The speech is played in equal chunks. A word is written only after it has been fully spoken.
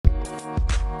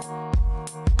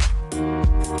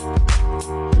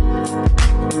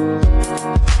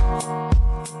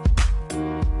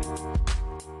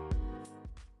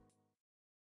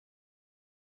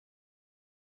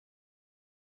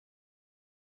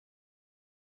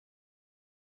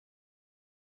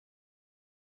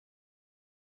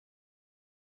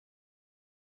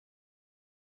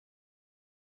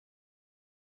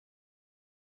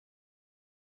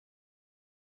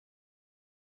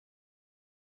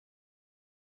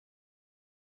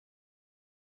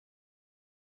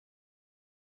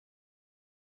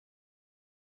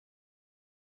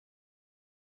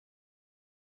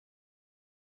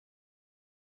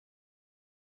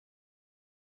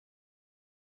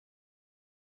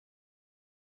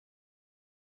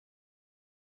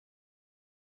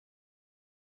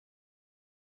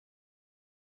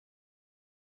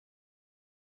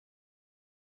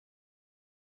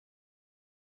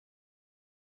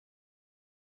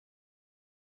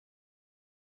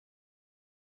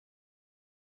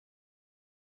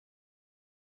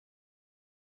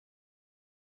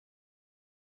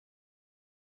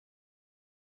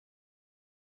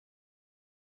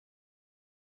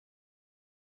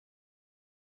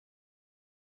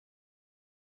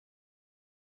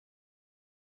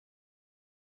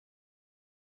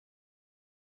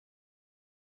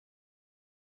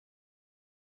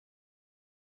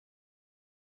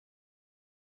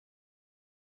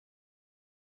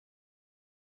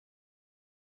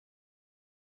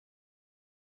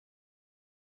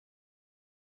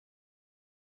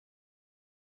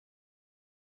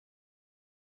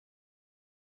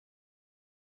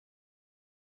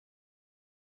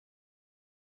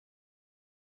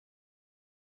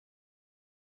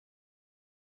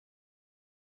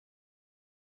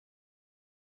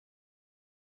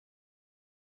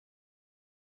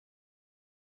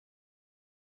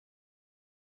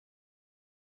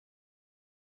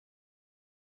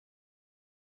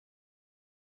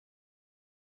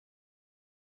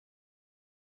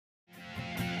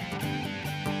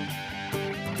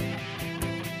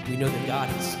know that God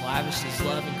has lavished his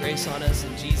love and grace on us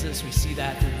in Jesus. We see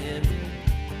that through him.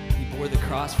 He bore the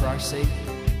cross for our sake.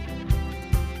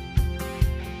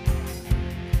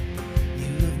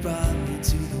 You have brought me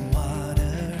to the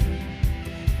water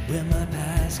where my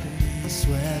past can be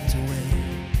swept away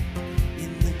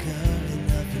in the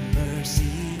current of your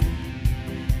mercy,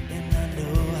 and I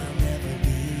know I'll never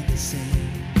be the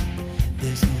same.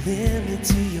 There's no limit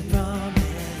to your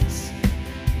promise.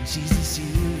 Jesus,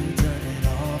 you've done it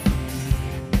all for me.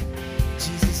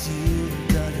 Jesus, you've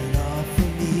done it all for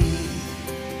me.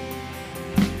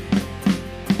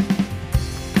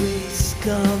 Grace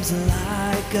comes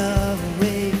like a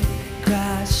wave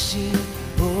crashing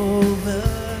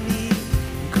over me.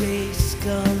 Grace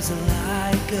comes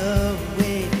like a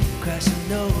wave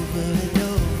crashing over and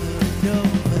over and over.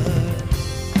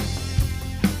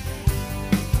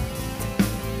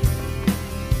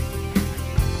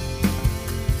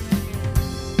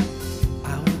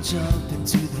 Jump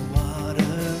into the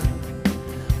water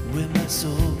where my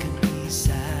soul can be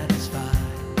satisfied,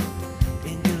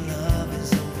 and your love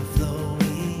is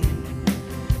overflowing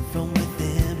from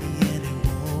within me and it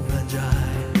won't run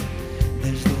dry.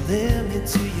 There's no limit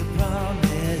to your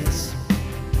promise.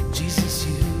 Jesus,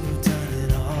 you've done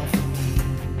it all for me.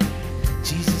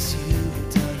 Jesus, you've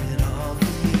done it all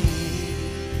for me.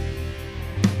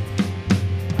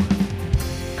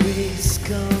 Grace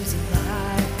comes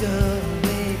like a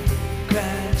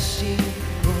crashing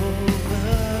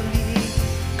over me.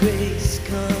 Grace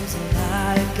comes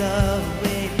like a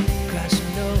wave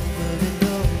crashing over and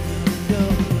over and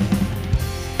over.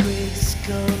 Grace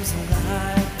comes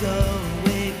like a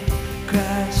wave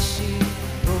crashing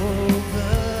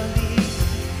over me.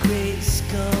 Grace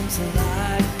comes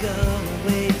like a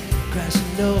wave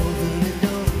crashing over and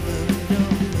over and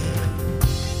over.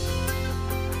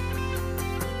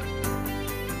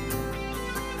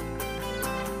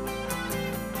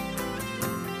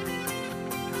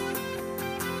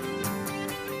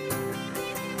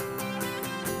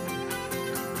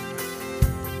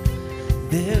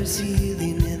 There's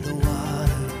healing in the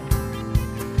water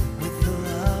with the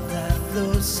love that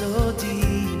flows so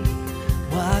deep.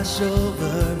 Wash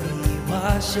over me,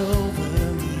 wash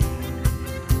over me.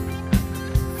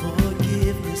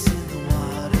 Forgiveness in the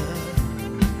water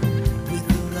with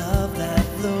the love that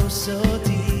flows so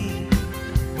deep.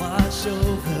 Wash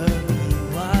over me,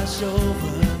 wash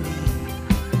over me.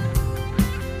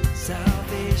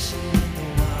 Salvation in the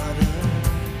water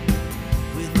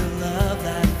with the love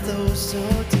that flows so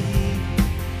deep.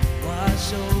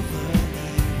 Wash over me,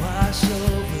 wash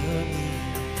over me.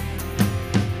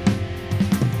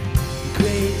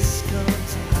 Grace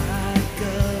comes like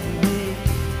a wave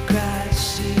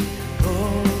crashing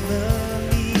over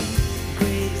me.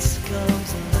 Grace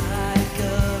comes like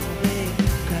a wave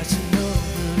crashing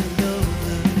over and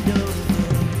over and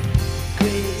over.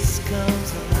 Grace comes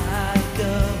like a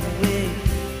wave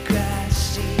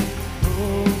crashing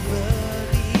over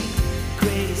me.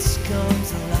 Grace comes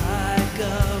like a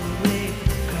wave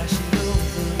crashing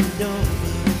over and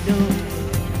over and over.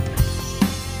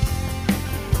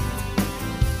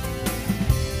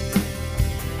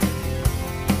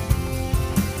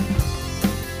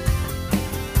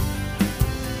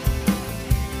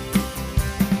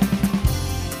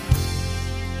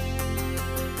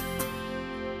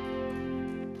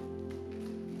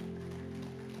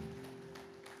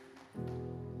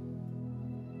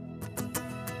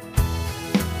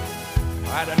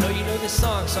 All right, I know you know this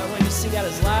song, so I want you to sing out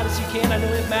as loud as you can. I know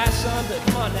we have masks on, but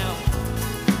come on now.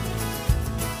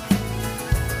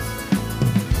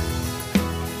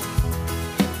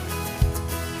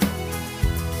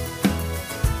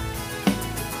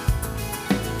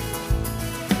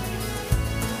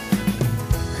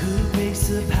 Who breaks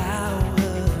the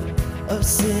power of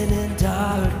sin and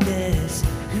darkness?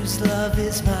 Whose love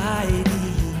is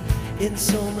mighty and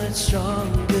so much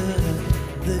stronger?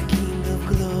 The King of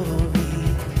glory,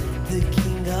 the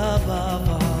King above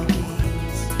all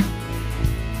kings.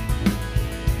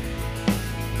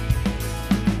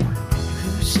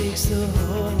 Who shakes the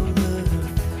whole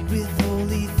earth with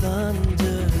holy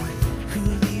thunder? Who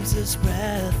leaves us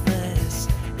breathless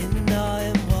in awe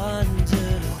and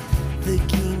wonder? The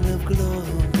King of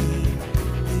glory,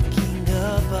 the King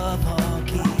above all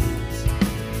kings.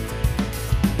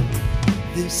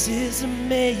 This is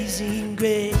amazing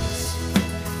grace.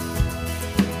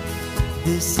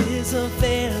 This is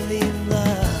unfailing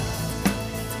love,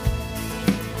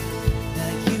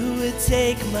 that you would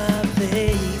take my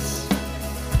place,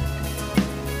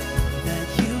 that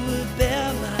you would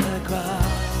bear my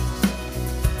cross.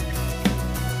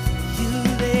 You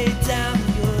laid down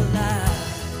your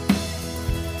life,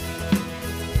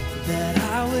 that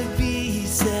I would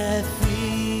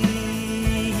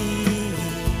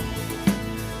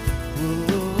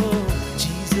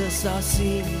Jesus, I'll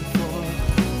sing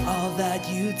for all that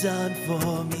you've done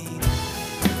for me.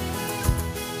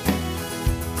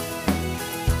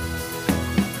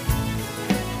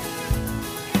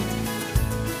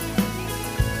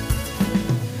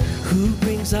 Who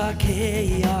brings our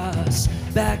chaos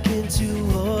back into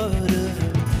order?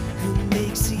 Who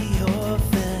makes the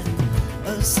orphan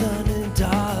a son and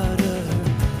daughter?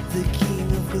 The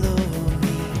King of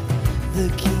glory, the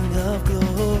King of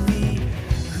glory,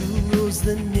 who rules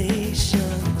the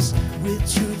nations with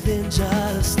truth and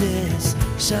justice,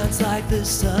 shines like the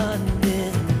sun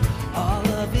in all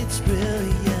of its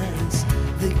brilliance.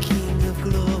 The King of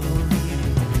glory,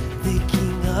 the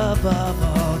King above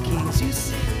all kings. You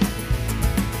sing.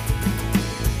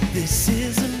 This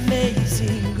is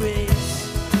amazing grace.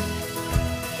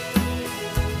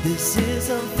 This is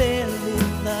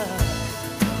unfailing love,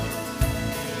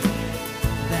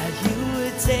 that you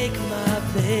would take my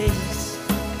place,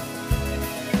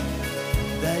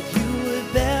 that you would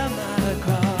bear my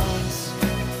cross.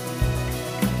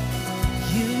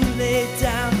 You laid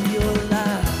down your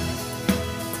life,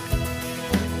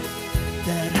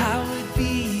 that I would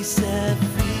be set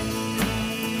free.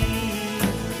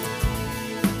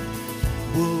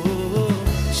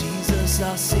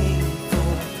 I'll sing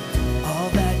for all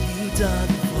that you've done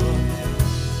for me.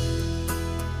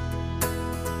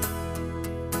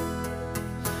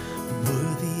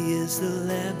 Worthy is the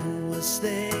Lamb who was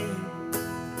slain.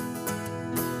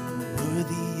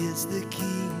 Worthy is the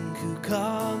King who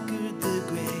conquered the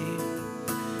grave.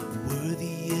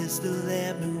 Worthy is the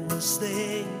Lamb who was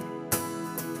slain.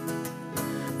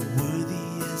 Worthy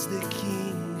is the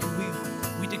King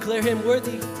who we declare him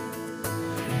worthy.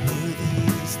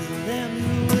 The Lamb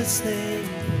who was slain.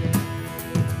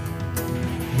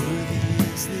 Worthy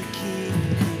is the King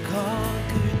who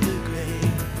conquered the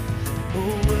grave.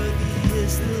 Oh, worthy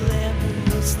is the Lamb who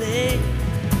was slain.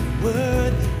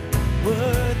 Worthy,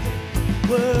 worthy,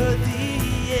 worthy.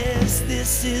 Yes,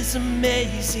 this is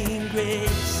amazing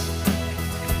grace.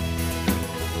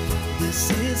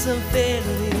 This is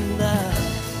unfailing love,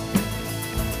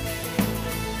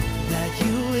 that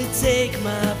you would take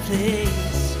my place,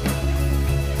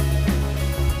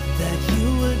 you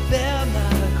would bear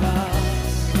my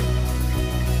cross.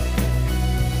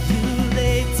 You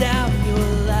laid down your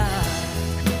life,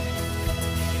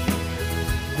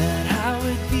 that I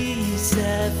would be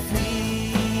set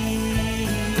free.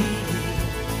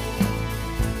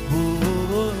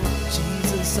 Oh,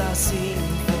 Jesus, I'll sing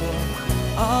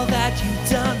for all that you've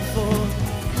done for me.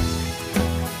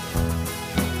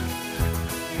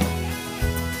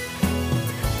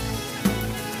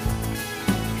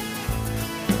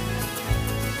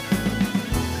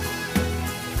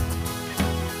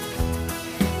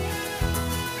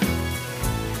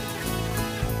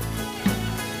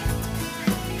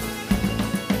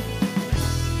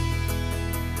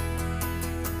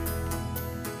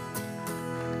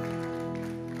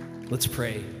 Let's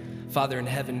pray. Father in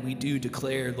heaven, we do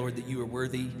declare, Lord, that you are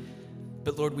worthy.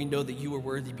 But Lord, we know that you were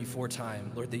worthy before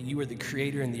time. Lord, that you are the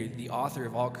creator and the author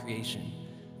of all creation.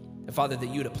 And Father, that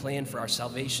you had a plan for our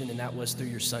salvation, and that was through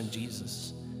your Son,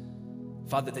 Jesus.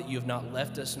 Father, that you have not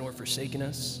left us nor forsaken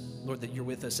us. Lord, that you're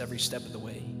with us every step of the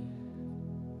way.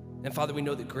 And Father, we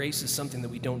know that grace is something that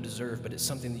we don't deserve, but it's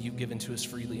something that you've given to us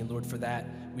freely. And Lord, for that,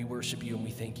 we worship you and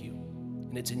we thank you.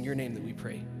 And it's in your name that we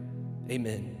pray.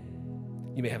 Amen.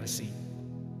 You may have a seat.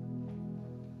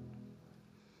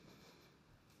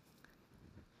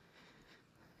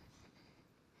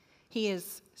 He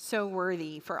is so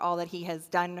worthy for all that he has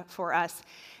done for us.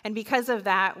 And because of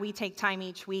that, we take time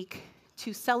each week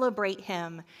to celebrate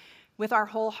him with our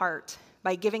whole heart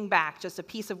by giving back just a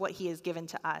piece of what he has given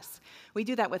to us. We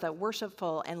do that with a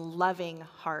worshipful and loving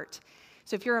heart.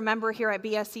 So if you're a member here at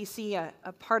BSCC,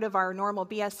 a part of our normal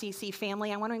BSCC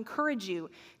family, I want to encourage you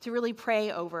to really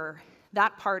pray over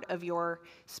that part of your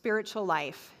spiritual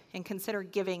life and consider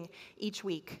giving each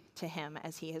week to him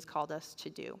as he has called us to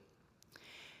do.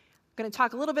 I'm going to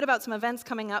talk a little bit about some events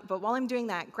coming up, but while I'm doing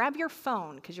that, grab your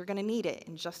phone because you're going to need it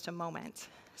in just a moment.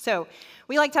 So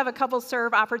we like to have a couple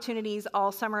serve opportunities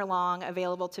all summer long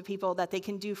available to people that they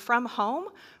can do from home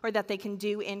or that they can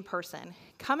do in person.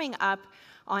 Coming up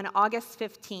on August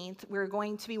 15th, we're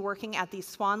going to be working at the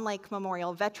Swan Lake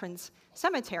Memorial Veterans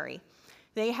Cemetery.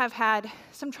 They have had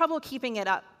some trouble keeping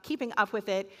up with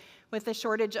it, with the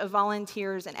shortage of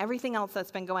volunteers and everything else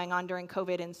that's been going on during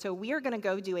COVID. And so we are going to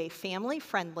go do a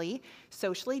family-friendly,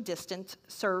 socially distant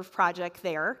serve project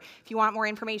there. If you want more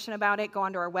information about it, go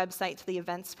onto our website to the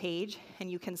events page,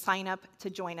 and you can sign up to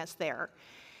join us there.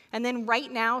 And then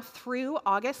right now through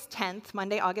August 10th,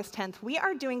 Monday, August 10th, we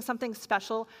are doing something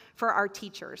special for our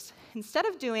teachers. Instead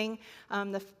of doing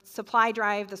the supply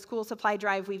drive, the school supply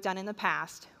drive we've done in the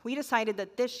past, we decided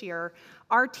that this year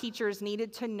our teachers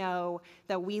needed to know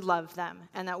that we love them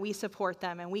and that we support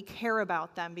them and we care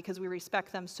about them because we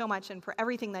respect them so much and for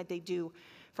everything that they do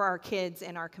for our kids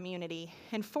in our community.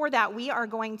 And for that, we are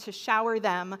going to shower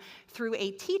them through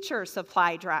a teacher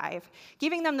supply drive,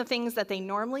 giving them the things that they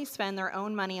normally spend their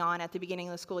own money on at the beginning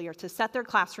of the school year to set their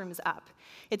classrooms up.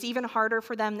 It's even harder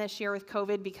for them this year with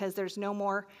COVID because there's no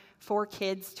more 4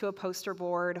 kids to a poster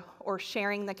board or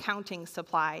sharing the counting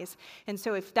supplies. And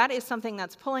so if that is something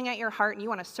that's pulling at your heart and you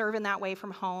want to serve in that way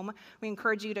from home, we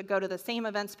encourage you to go to the same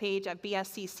events page at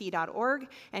bscc.org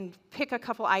and pick a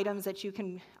couple items that you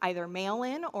can either mail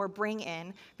in or bring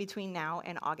in between now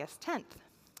and August 10th.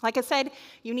 Like I said,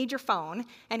 you need your phone,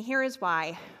 and here is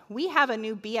why. We have a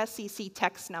new BSCC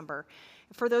text number.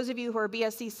 For those of you who are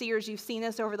BSCCers, you've seen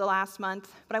this over the last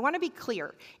month, but I want to be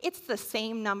clear. It's the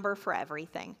same number for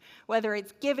everything. Whether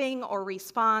it's giving or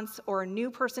response or a new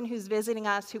person who's visiting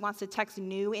us who wants to text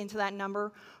new into that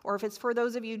number, or if it's for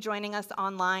those of you joining us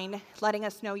online, letting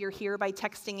us know you're here by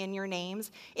texting in your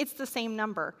names, it's the same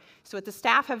number. So what the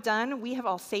staff have done, we have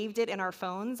all saved it in our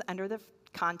phones under the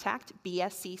contact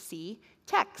BSCC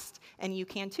text, and you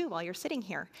can too while you're sitting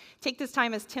here. Take this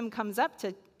time as Tim comes up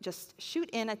to just shoot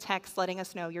in a text letting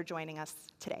us know you're joining us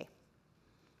today.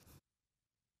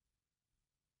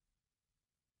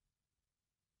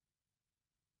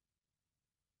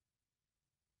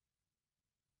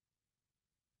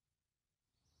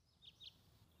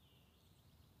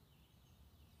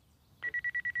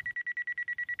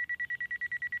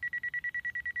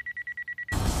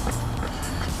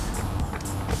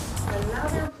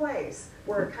 Another place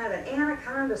where kind of an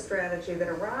anaconda strategy that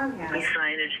Iran has.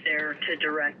 Signage there to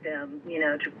direct them,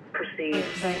 to proceed.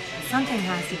 But something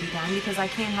has to be done because I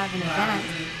can't have an event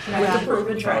with a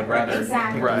proven track record.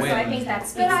 Exactly. Right. So I think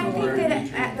that's. But I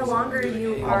think that the longer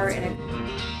you are in a.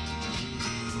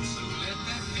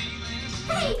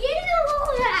 Hey, get a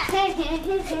little that.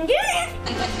 Get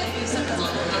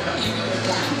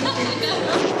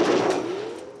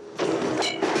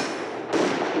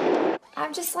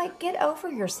I'm just like, get over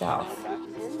yourself.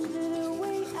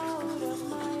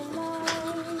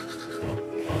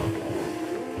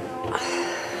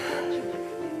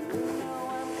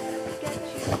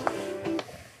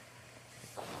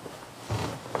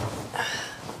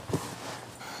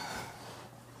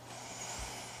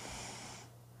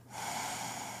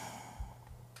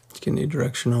 Get any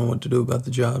direction on what to do about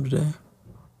the job today?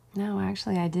 No,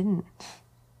 actually, I didn't.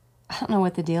 I don't know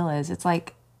what the deal is. It's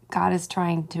like God is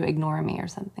trying to ignore me or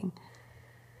something.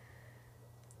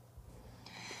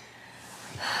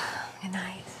 Good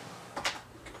night.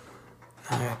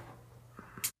 All right.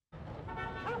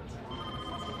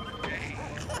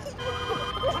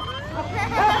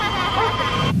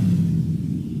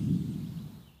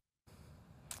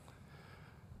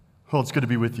 Well, it's good to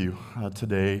be with you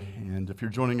today, and if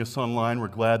you're joining us online, we're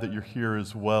glad that you're here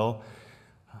as well.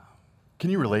 Can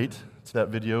you relate to that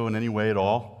video in any way at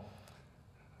all?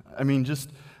 I mean, just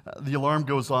the alarm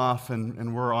goes off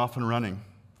and we're off and running.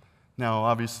 Now,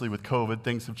 obviously with COVID,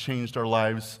 things have changed our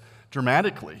lives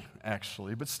dramatically,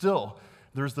 actually, but still,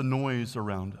 there's the noise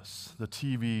around us, the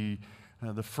TV,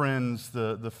 the friends,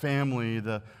 the family,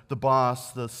 the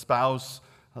boss, the spouse,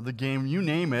 the game, you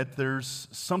name it, there's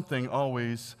something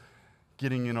always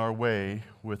getting in our way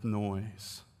with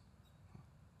noise.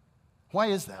 Why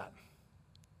is that?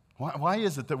 Why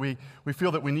is it that we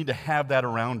feel that we need to have that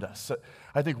around us?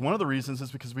 I think one of the reasons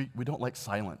is because we don't like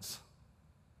silence.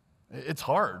 It's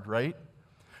hard, right?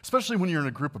 Especially when you're in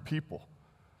a group of people.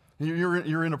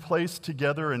 You're in a place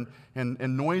together and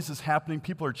noise is happening,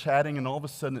 people are chatting, and all of a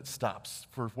sudden it stops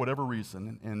for whatever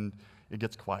reason, and it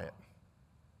gets quiet.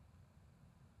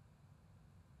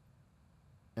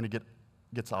 And it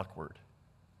gets awkward.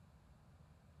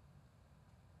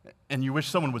 And you wish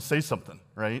someone would say something,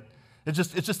 right? It's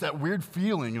just that weird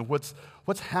feeling of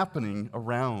what's happening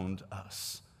around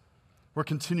us. We're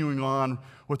continuing on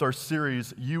with our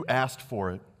series, You Asked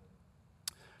For It,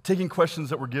 taking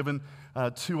questions that were given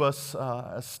to us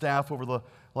as staff over the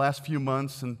last few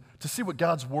months and to see what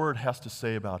God's Word has to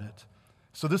say about it.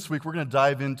 So this week we're going to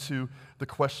dive into the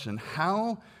question,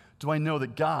 how do I know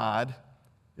that God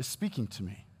is speaking to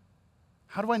me?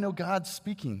 How do I know God's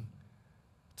speaking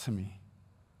to me?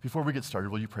 Before we get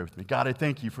started, will you pray with me? God, I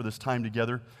thank you for this time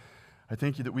together. I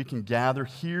thank you that we can gather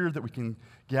here, that we can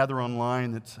gather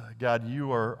online, that, God,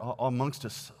 you are amongst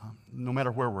us no matter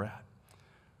where we're at.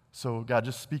 So, God,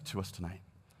 just speak to us tonight.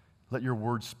 Let your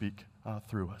word speak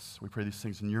through us. We pray these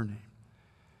things in your name.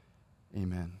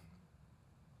 Amen.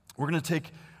 We're going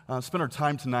to spend our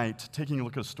time tonight taking a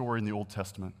look at a story in the Old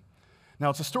Testament. Now,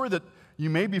 it's a story that you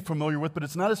may be familiar with, but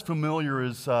it's not as familiar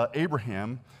as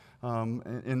Abraham,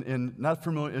 not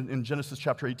familiar in Genesis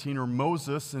chapter 18, or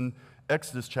Moses in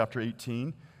Exodus chapter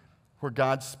 18, where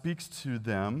God speaks to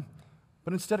them,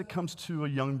 but instead it comes to a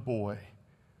young boy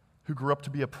who grew up to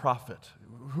be a prophet,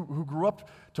 who grew up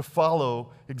to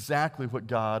follow exactly what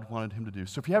God wanted him to do.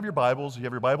 So if you have your Bibles, you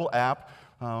have your Bible app,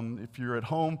 if you're at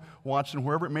home watching,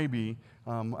 wherever it may be,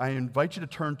 I invite you to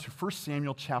turn to 1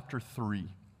 Samuel chapter 3,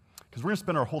 because we're going to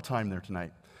spend our whole time there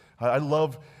tonight. I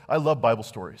love Bible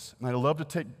stories, and I love to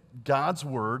take God's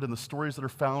word and the stories that are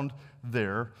found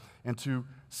there and to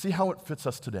see how it fits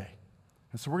us today.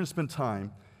 And so we're going to spend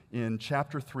time in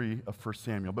chapter 3 of 1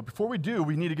 Samuel. But before we do,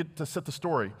 we need to get to set the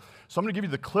story. So I'm going to give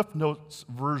you the Cliff Notes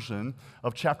version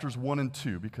of chapters 1 and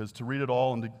 2, because to read it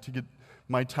all and to get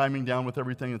my timing down with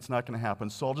everything, it's not going to happen.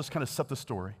 So I'll just kind of set the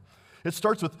story. It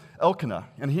starts with Elkanah,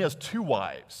 and he has two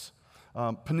wives,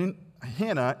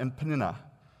 Hannah and Peninnah.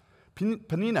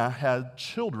 Peninnah had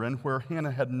children where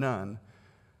Hannah had none.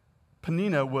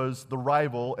 Peninnah was the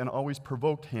rival and always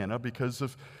provoked Hannah because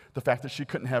of the fact that she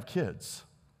couldn't have kids.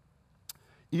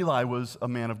 Eli was a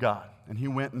man of God, and he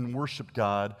went and worshiped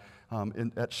God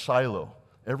at Shiloh.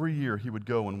 Every year he would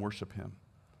go and worship him.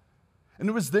 And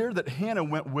it was there that Hannah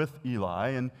went with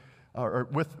Eli,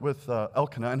 with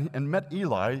Elkanah, and met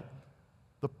Eli,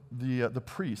 the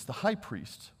priest, the high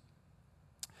priest.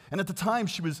 And at the time,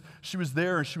 she was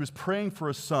there, and she was praying for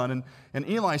a son, and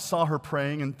Eli saw her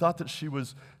praying and thought that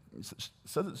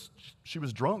said that she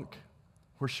was drunk,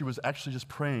 where she was actually just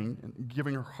praying and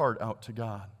giving her heart out to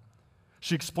God.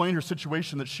 She explained her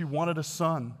situation, that she wanted a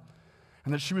son,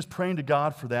 and that she was praying to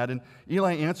God for that. And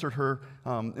Eli answered her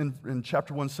in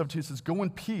chapter 1:17. It says, "Go in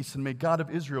peace, and may God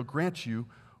of Israel grant you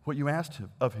what you asked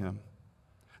of him."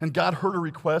 And God heard her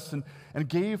request and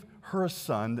gave her a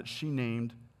son that she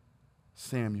named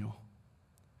Samuel.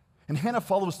 And Hannah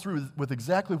follows through with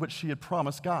exactly what she had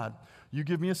promised God. You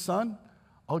give me a son,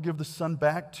 I'll give the son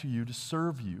back to you to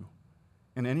serve you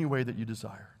in any way that you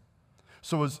desire.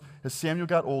 So as Samuel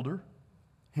got older,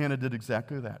 Hannah did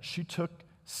exactly that. She took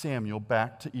Samuel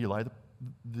back to Eli,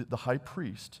 the high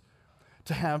priest,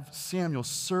 to have Samuel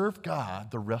serve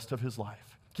God the rest of his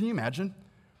life. Can you imagine?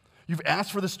 You've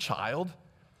asked for this child.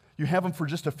 You have him for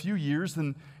just a few years,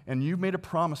 and you've made a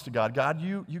promise to God. God,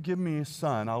 you give me a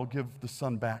son, I'll give the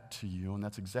son back to you. And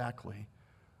that's exactly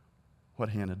what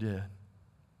Hannah did.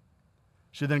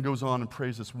 She then goes on and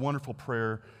prays this wonderful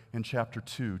prayer in chapter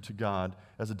 2 to God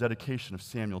as a dedication of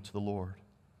Samuel to the Lord.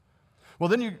 Well,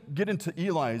 then you get into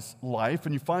Eli's life,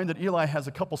 and you find that Eli has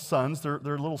a couple sons. They're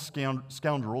little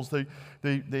scoundrels.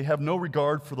 They have no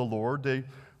regard for the Lord.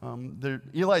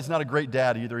 Eli's not a great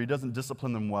dad either. He doesn't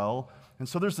discipline them well. And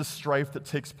so there's this strife that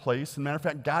takes place. And matter of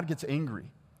fact, God gets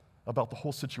angry about the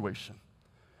whole situation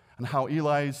and how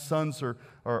Eli's sons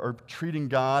are treating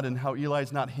God and how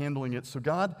Eli's not handling it. So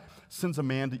God sends a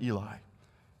man to Eli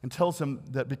and tells him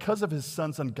that because of his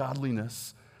son's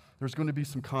ungodliness, there's going to be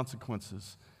some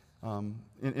consequences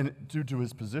due to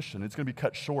his position. It's going to be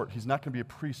cut short. He's not going to be a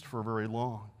priest for very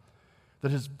long.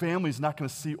 That his family's not going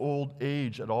to see old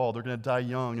age at all. They're going to die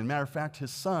young. And matter of fact,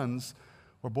 his sons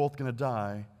were both going to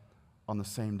die on the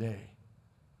same day.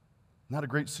 Not a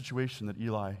great situation that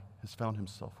Eli has found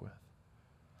himself with.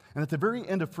 And at the very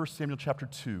end of 1 Samuel chapter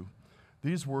 2,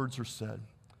 these words are said,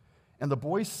 "And the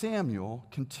boy Samuel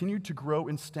continued to grow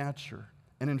in stature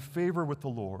and in favor with the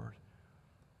Lord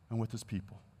and with his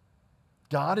people."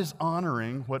 God is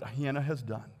honoring what Hannah has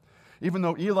done. Even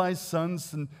though Eli's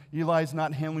sons and Eli's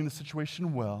not handling the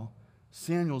situation well,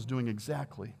 Samuel's doing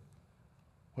exactly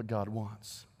what God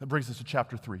wants. That brings us to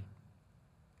chapter 3.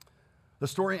 The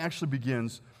story actually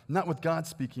begins not with God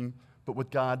speaking, but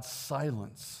with God's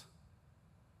silence.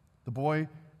 The boy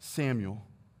Samuel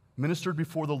ministered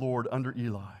before the Lord under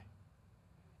Eli.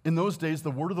 In those days,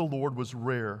 the word of the Lord was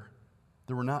rare.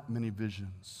 There were not many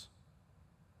visions.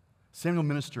 Samuel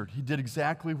ministered. He did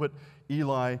exactly what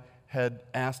Eli had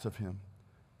asked of him.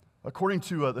 According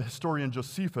to the historian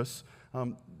Josephus,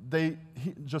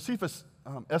 Josephus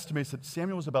estimates that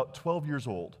Samuel was about 12 years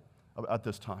old at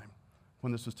this time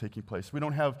when this was taking place. We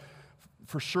don't have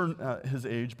for sure his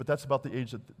age, but that's about the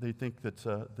age that they think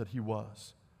that he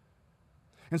was.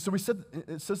 And so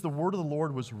it says the word of the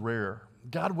Lord was rare.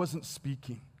 God wasn't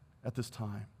speaking at this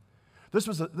time. This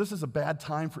is a bad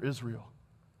time for Israel.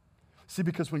 See,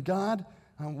 because when God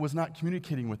was not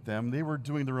communicating with them, they were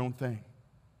doing their own thing.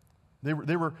 They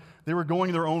were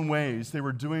going their own ways. They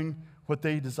were doing what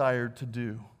they desired to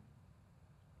do.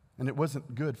 And it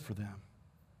wasn't good for them.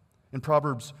 In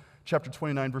Proverbs chapter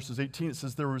 29, verses 18, it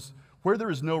says, "There was Where there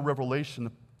is no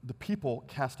revelation, the people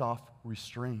cast off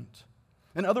restraint.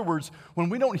 In other words, when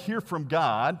we don't hear from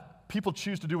God, people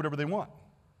choose to do whatever they want.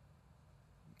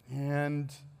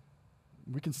 And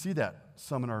we can see that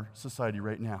some in our society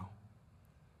right now.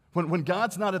 When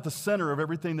God's not at the center of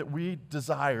everything that we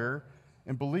desire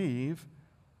and believe,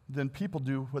 then people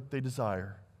do what they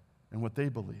desire and what they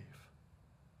believe.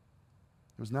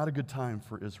 It was not a good time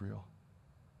for Israel.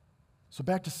 So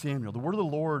back to Samuel. The word of the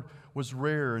Lord was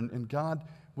rare, and God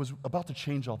was about to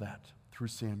change all that through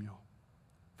Samuel.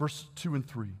 Verse 2 and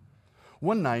 3.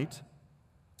 One night,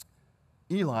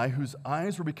 Eli, whose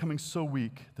eyes were becoming so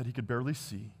weak that he could barely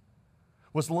see,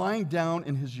 was lying down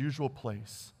in his usual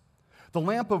place. The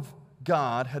lamp of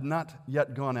God had not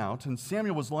yet gone out, and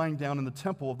Samuel was lying down in the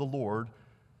temple of the Lord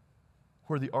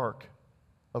where the ark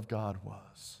of God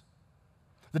was.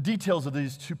 The details of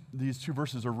these two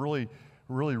verses are really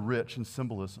rich in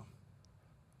symbolism.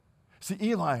 See,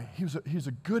 Eli, he was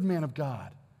a good man of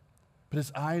God, but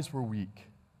his eyes were weak.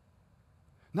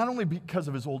 Not only because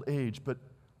of his old age, but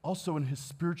also in his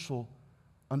spiritual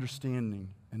understanding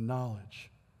and knowledge.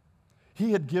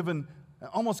 He had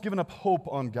almost given up hope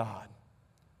on God,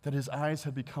 that his eyes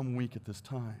had become weak at this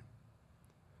time.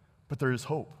 But there is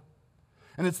hope.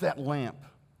 And it's that lamp,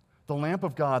 the lamp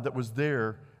of God that was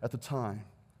there at the time.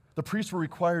 The priests were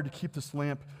required to keep this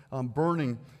lamp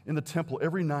burning in the temple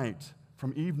every night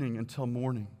from evening until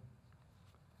morning.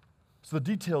 So the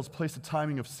details place the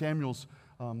timing of Samuel's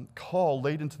call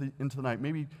late into the night,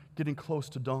 maybe getting close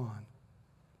to dawn.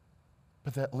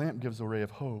 But that lamp gives a ray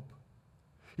of hope.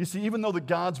 You see, even though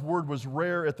God's word was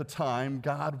rare at the time,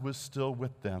 God was still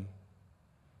with them.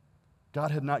 God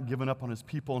had not given up on his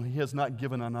people, and he has not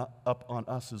given up on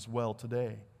us as well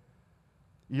today.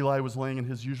 Eli was laying in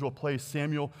his usual place.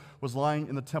 Samuel was lying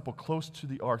in the temple close to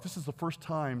the ark. This is the first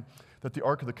time that the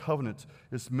Ark of the Covenant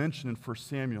is mentioned in 1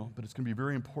 Samuel, but it's going to be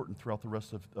very important throughout the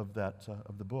rest of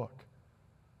the book.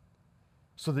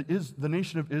 So the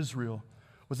nation of Israel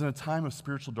was in a time of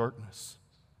spiritual darkness.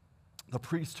 The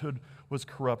priesthood was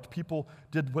corrupt. People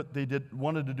did what they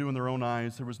wanted to do in their own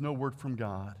eyes. There was no word from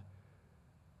God.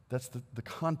 That's the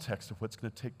context of what's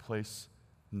going to take place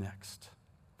next.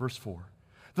 Verse 4.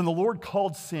 Then the Lord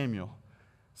called Samuel.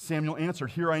 Samuel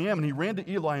answered, "Here I am." And he ran to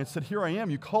Eli and said, "Here I am,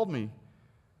 you called me."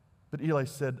 But Eli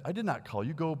said, "I did not call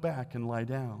you. Go back and lie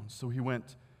down." So he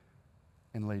went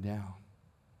and lay down.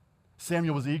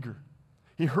 Samuel was eager.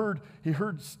 He heard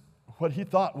what he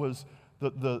thought was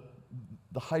the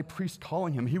high priest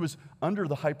calling him. He was under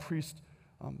the high priest's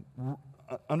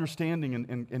understanding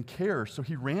and care, so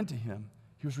he ran to him.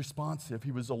 He was responsive.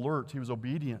 He was alert. He was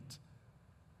obedient.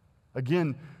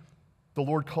 Again, the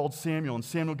Lord called Samuel, and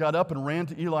Samuel got up and ran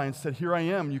to Eli and said, "Here I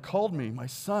am. You called me." "My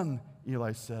son,"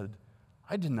 Eli said,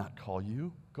 "I did not call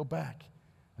you. Go back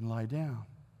and lie down."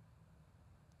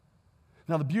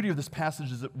 Now, the beauty of this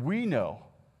passage is that we know,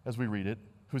 as we read it,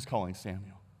 who's calling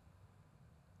Samuel.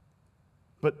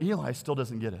 But Eli still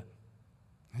doesn't get it.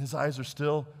 His eyes are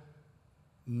still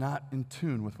not in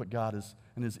tune with what God is,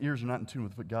 and his ears are not in tune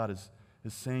with what God is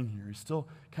saying here. He's still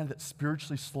kind of that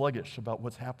spiritually sluggish about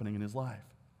what's happening in his life.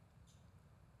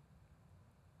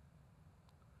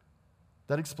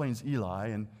 That explains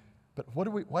Eli, but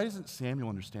why doesn't Samuel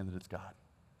understand that it's God?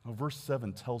 Well, verse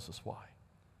 7 tells us why.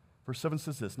 Verse 7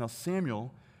 says this, "Now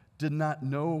Samuel did not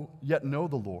yet know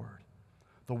the Lord.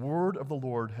 The word of the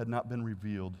Lord had not been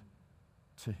revealed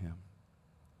to him."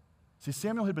 See,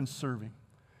 Samuel had been serving.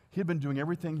 He had been doing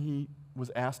everything he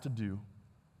was asked to do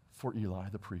for Eli,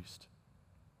 the priest.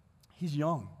 He's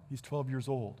young. He's 12 years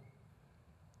old.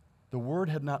 The word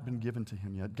had not been given to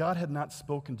him yet. God had not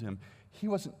spoken to him. He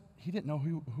didn't know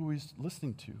who he's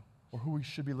listening to or who he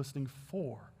should be listening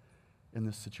for in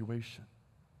this situation.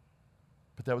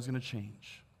 But that was going to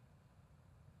change.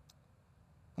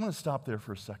 I'm going to stop there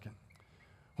for a second.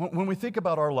 When we think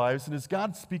about our lives, and is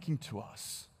God speaking to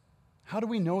us? How do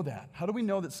we know that? How do we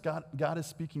know that God is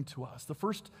speaking to us? The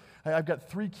first, I've got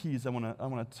 3 keys I want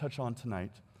to touch on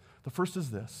tonight. The first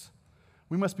is this: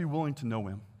 we must be willing to know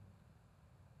him.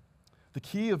 The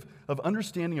key of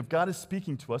understanding if God is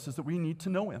speaking to us is that we need to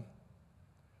know him.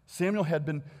 Samuel had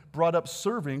been brought up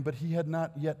serving, but he had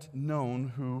not yet known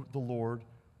who the Lord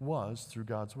was through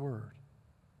God's word.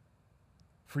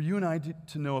 For you and I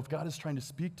to know if God is trying to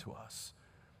speak to us,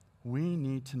 we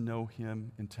need to know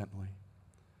him intently.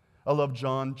 I love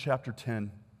John chapter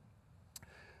 10.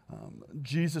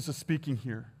 Jesus is speaking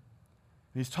here.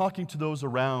 And he's talking to those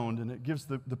around, and it gives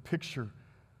the picture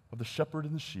of the shepherd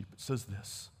and the sheep. It says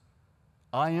this: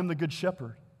 "I am the good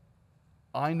shepherd.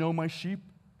 I know my sheep,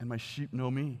 and my sheep know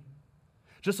me.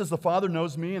 Just as the Father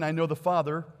knows me, and I know the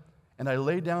Father, and I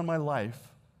lay down my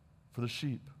life for the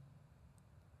sheep."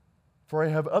 For I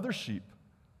have other sheep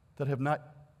that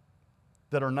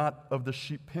are not of the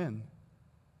sheep pen.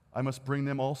 I must bring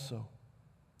them also.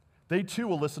 They too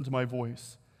will listen to my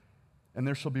voice, and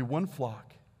there shall be one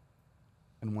flock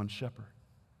and one shepherd.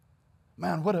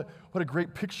 Man, what a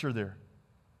great picture there.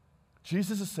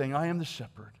 Jesus is saying, I am the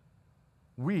shepherd.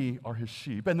 We are his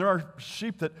sheep. And there are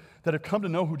sheep that have come to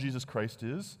know who Jesus Christ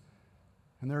is,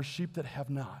 and there are sheep that have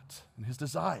not. And his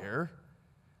desire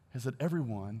is that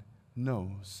everyone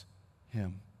knows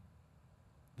him.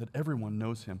 That everyone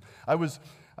knows him. I was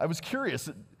curious.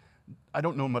 I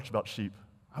don't know much about sheep.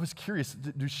 I was curious,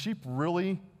 do sheep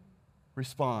really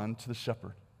respond to the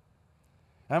shepherd?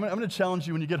 And I'm going to challenge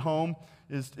you when you get home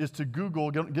is to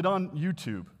Google, get on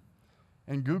YouTube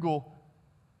and Google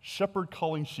shepherd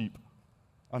calling sheep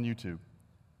on YouTube.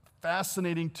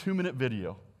 Fascinating 2-minute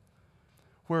video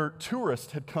where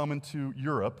tourists had come into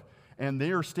Europe and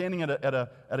they are standing at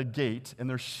a gate and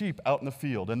there's sheep out in the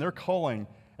field and they're calling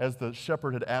as the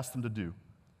shepherd had asked them to do.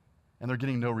 And they're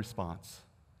getting no response.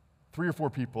 3 or 4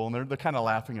 people, and they're kind of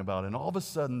laughing about it. And all of a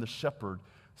sudden, the shepherd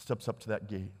steps up to that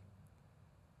gate,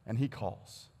 and he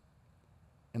calls.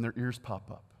 And their ears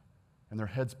pop up, and their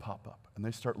heads pop up, and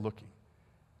they start looking.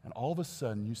 And all of a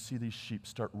sudden, you see these sheep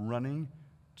start running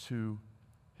to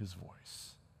his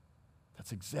voice.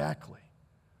 That's exactly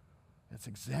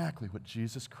what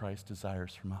Jesus Christ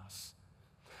desires from us.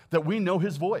 That we know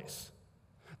his voice.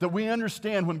 That we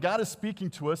understand when God is speaking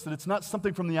to us that it's not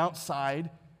something from the outside.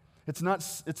 It's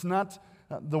not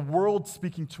the world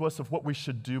speaking to us of what we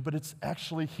should do, but it's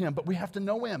actually him. But we have to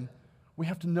know him. We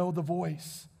have to know the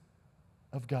voice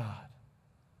of God.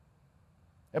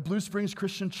 At Blue Springs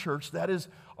Christian Church, that is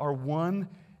our one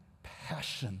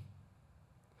passion,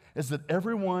 is that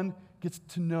everyone gets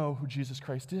to know who Jesus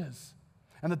Christ is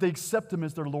and that they accept him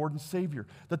as their Lord and Savior,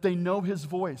 that they know his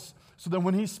voice, so that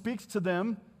when he speaks to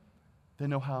them, they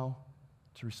know how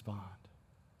to respond.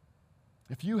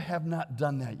 If you have not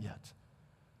done that yet,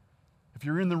 if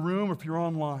you're in the room or if you're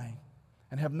online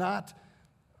and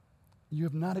you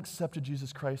have not accepted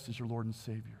Jesus Christ as your Lord and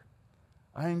Savior,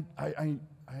 I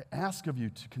ask of you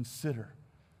to consider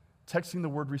texting the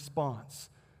word response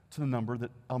to the number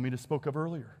that Almeida spoke of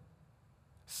earlier.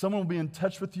 Someone will be in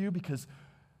touch with you because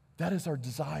that is our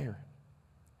desire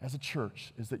as a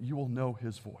church, is that you will know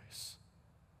his voice.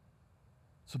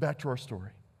 So back to our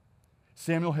story.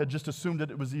 Samuel had just assumed that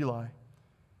it was Eli.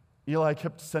 Eli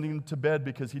kept sending him to bed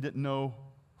because he didn't know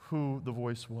who the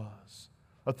voice was.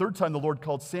 A third time the Lord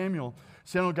called Samuel.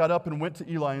 Samuel got up and went to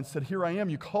Eli and said, "Here I am,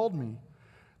 you called me."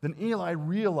 Then Eli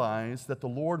realized that the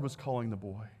Lord was calling the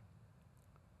boy.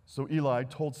 So Eli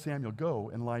told Samuel, "Go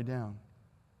and lie down.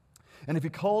 And if he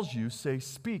calls you, say,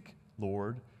 'Speak,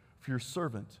 Lord, for your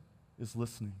servant is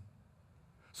listening.'"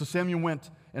 So Samuel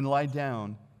went and lay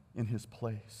down in his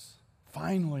place.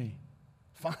 Finally,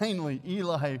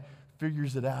 Eli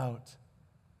figures it out.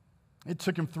 It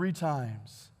took him 3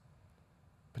 times,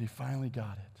 but he finally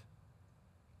got it.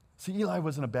 See, Eli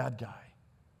wasn't a bad guy.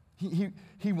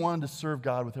 He wanted to serve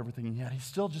God with everything he had. He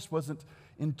still just wasn't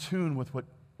in tune with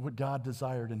what God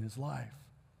desired in his life.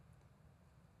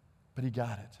 But he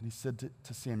got it, and he said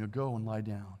to Samuel, "Go and lie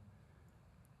down."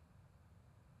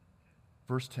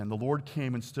 Verse 10, the Lord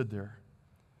came and stood there,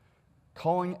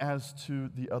 calling as to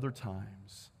the other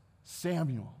times,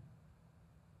 "Samuel,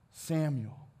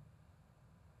 Samuel."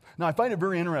 Now, I find it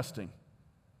very interesting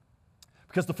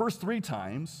because the first 3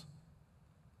 times,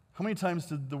 how many times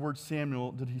did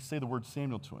he say the word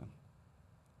Samuel to him?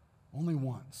 Only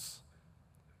once.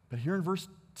 But here in verse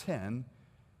 10,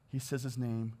 he says his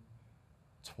name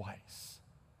twice.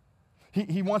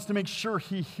 He wants to make sure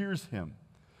he hears him.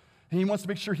 He wants to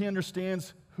make sure he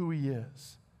understands who he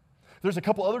is. There's a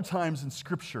couple other times in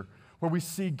Scripture where we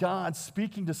see God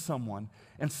speaking to someone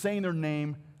and saying their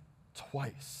name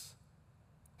twice.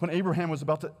 When Abraham was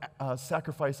about to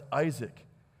sacrifice Isaac,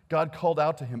 God called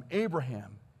out to him,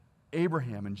 "Abraham,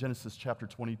 Abraham," in Genesis chapter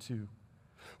 22.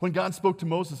 When God spoke to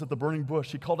Moses at the burning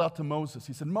bush, he called out to Moses.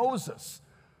 He said, "Moses,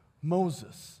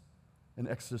 Moses," in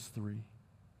Exodus 3.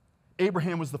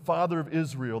 Abraham was the father of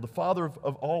Israel, the father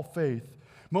of all faith.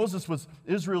 Moses was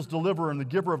Israel's deliverer and the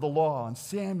giver of the law, and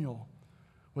Samuel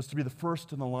was to be the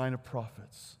first in the line of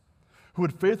prophets who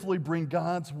would faithfully bring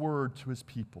God's word to his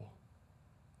people.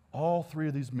 All 3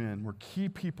 of these men were key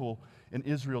people in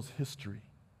Israel's history,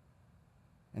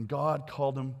 and God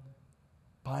called them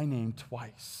by name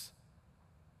twice.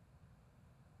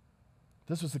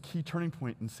 This was the key turning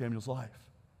point in Samuel's life.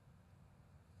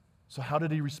 So how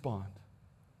did he respond?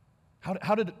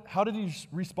 How did he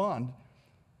respond?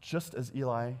 Just as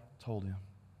Eli told him.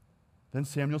 Then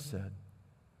Samuel said,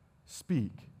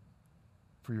 "Speak,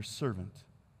 for your servant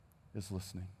is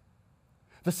listening."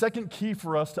 The second key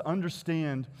for us to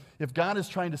understand if God is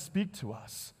trying to speak to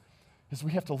us is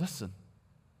we have to listen.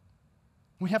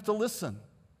 We have to listen.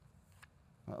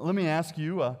 Let me ask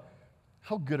you,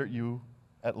 how good are you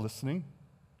at listening?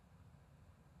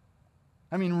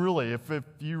 I mean, really, if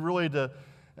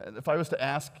I was to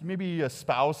ask maybe a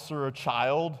spouse or a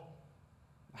child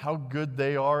how good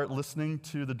they are at listening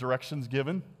to the directions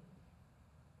given,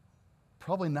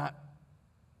 probably not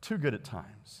too good at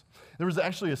times. There was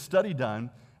actually a study done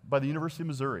by the University of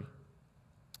Missouri,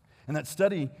 and that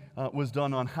study was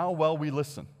done on how well we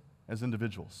listen as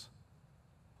individuals.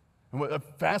 And a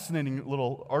fascinating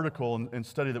little article and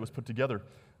study that was put together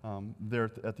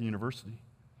there at the university.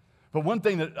 But one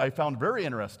thing that I found very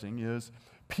interesting is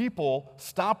people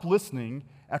stop listening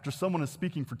after someone is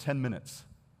speaking for 10 minutes.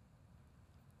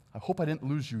 I hope I didn't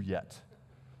lose you yet.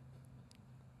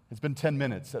 It's been 10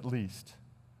 minutes at least.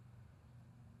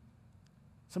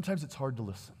 Sometimes it's hard to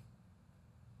listen.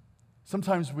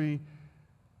 Sometimes we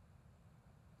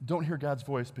don't hear God's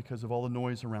voice because of all the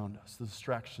noise around us, the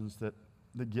distractions that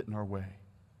get in our way.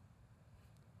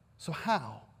 So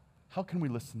how? How can we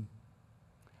listen?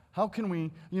 How can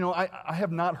we, I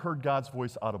have not heard God's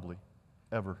voice audibly,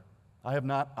 ever. I have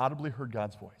not audibly heard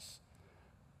God's voice.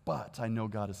 But I know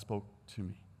God has spoke to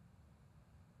me.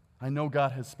 I know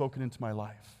God has spoken into my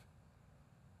life.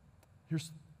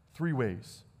 Here's 3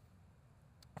 ways.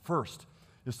 First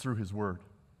is through His Word.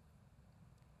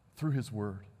 Through His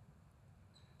Word.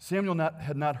 Samuel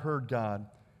had not heard God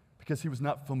because he was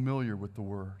not familiar with the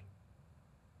Word.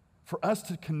 For us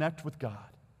to connect with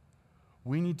God,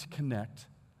 we need to connect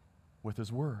with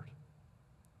His Word.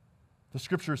 The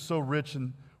Scripture is so rich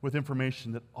with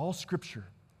information that all Scripture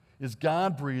is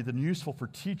God-breathed and useful for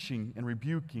teaching and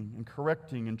rebuking and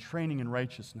correcting and training in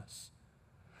righteousness,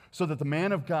 so that the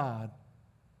man of God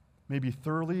may be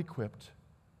thoroughly equipped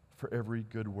for every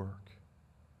good work.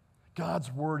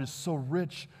 God's Word is so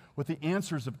rich with the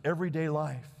answers of everyday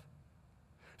life.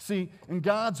 See, in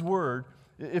God's Word,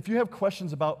 if you have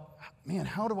questions about,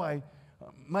 how do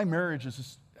my marriage is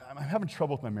just, I'm having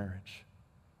trouble with my marriage.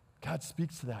 God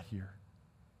speaks to that here.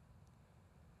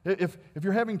 If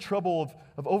you're having trouble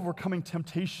of overcoming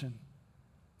temptation,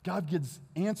 God gives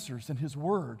answers in His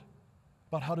Word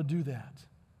about how to do that.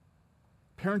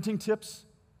 Parenting tips,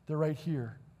 they're right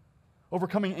here.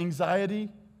 Overcoming anxiety,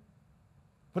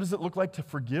 what does it look like to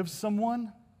forgive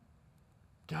someone?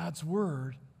 God's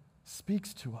Word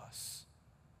speaks to us.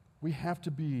 We have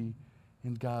to be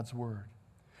in God's Word.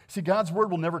 See, God's Word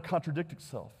will never contradict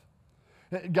itself.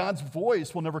 God's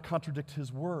voice will never contradict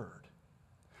His Word.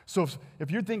 So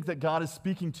if you think that God is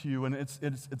speaking to you and it's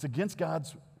against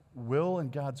God's will and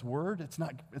God's Word, it's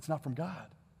not from God.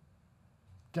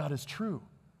 God is true.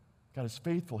 God is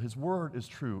faithful. His Word is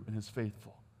true and is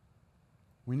faithful.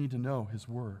 We need to know His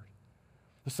Word.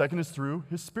 The second is through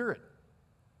His Spirit.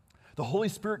 The Holy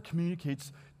Spirit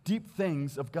communicates deep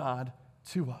things of God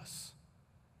to us.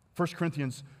 1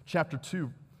 Corinthians chapter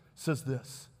 2 says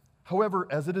this, "However,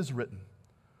 as it is written,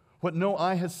 what no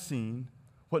eye has seen,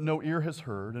 what no ear has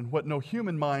heard, and what no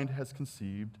human mind has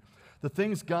conceived, the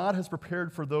things God has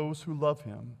prepared for those who love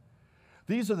Him,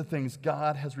 these are the things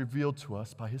God has revealed to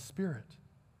us by His Spirit.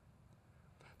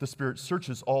 The Spirit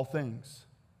searches all things,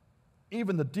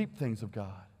 even the deep things of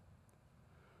God.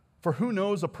 For who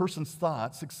knows a person's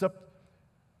thoughts except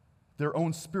their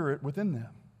own spirit within them?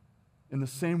 In the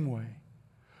same way,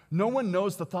 no one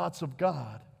knows the thoughts of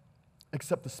God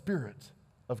except the Spirit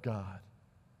of God.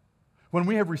 What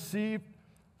we have received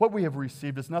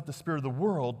is not the spirit of the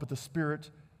world, but the Spirit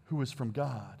who is from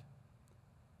God,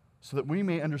 so that we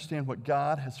may understand what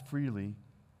God has freely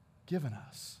given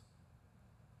us."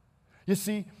 You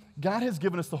see, God has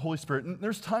given us the Holy Spirit, and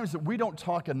there's times that we don't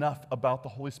talk enough about the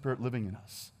Holy Spirit living in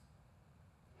us.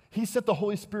 He sent the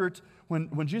Holy Spirit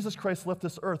when Jesus Christ left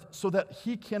this earth so that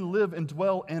He can live and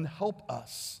dwell and help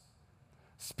us,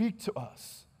 speak to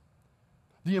us.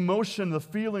 The emotion, the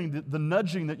feeling, the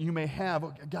nudging that you may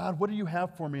have, God, what do you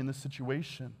have for me in this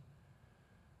situation?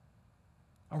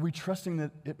 Are we trusting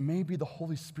that it may be the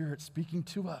Holy Spirit speaking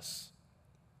to us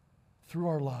through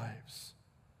our lives?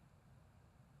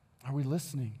 Are we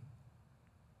listening?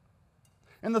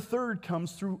 And the third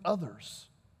comes through others.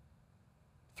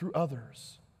 Through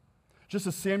others. Just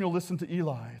as Samuel listened to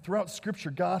Eli, throughout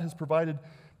Scripture, God has provided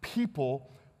people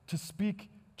to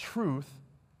speak truth,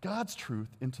 God's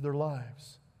truth, into their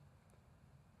lives.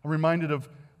 I'm reminded of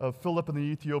Philip and the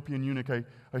Ethiopian eunuch.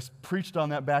 I preached on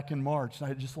that back in March, and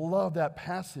I just love that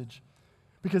passage.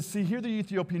 Because, see, here the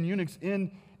Ethiopian eunuch's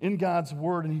in God's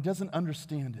Word, and he doesn't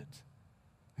understand it.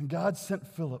 And God sent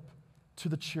Philip to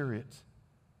the chariot,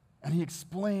 and he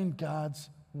explained God's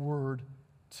Word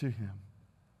to him.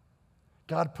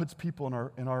 God puts people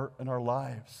in our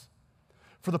lives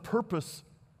for the purpose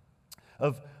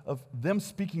of them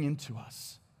speaking into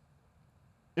us.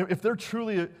 If they're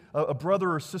truly a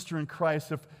brother or sister in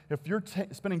Christ, if you're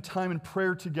spending time in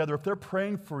prayer together, if they're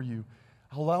praying for you,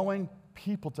 allowing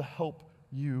people to help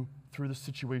you through the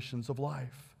situations of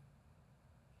life.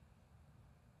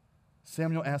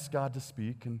 Samuel asked God to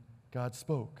speak, and God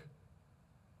spoke.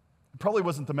 It probably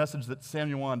wasn't the message that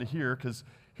Samuel wanted to hear, because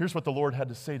here's what the Lord had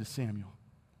to say to Samuel.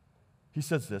 He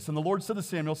says this, "And the Lord said to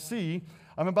Samuel, see,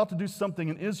 I'm about to do something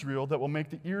in Israel that will make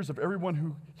the ears of everyone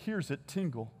who hears it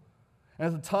tingle.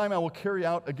 And at the time I will carry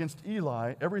out against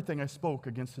Eli everything I spoke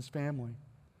against his family,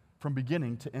 from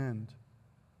beginning to end.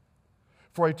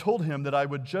 For I told him that I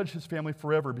would judge his family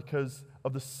forever because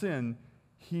of the sin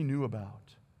he knew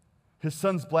about. His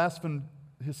sons blasphemed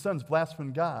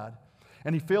God,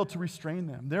 and he failed to restrain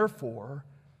them. Therefore,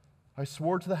 I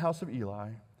swore to the house of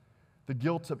Eli, the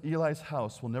guilt of Eli's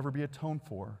house will never be atoned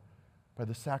for by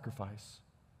the sacrifice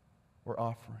or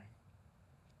offering."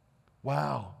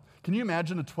 Wow. Can you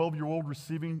imagine a 12-year-old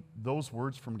receiving those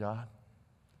words from God?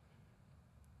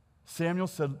 Samuel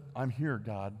said, "I'm here,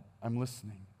 God. I'm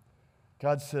listening."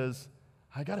 God says,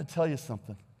 "I got to tell you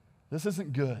something. This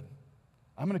isn't good.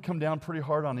 I'm going to come down pretty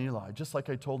hard on Eli, just like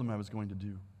I told him I was going to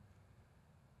do."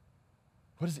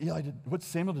 What's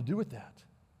Samuel to do with that?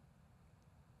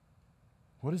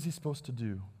 What is he supposed to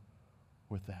do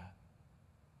with that?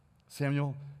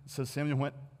 Samuel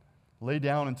went, lay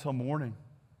down until morning,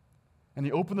 and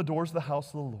he opened the doors of the house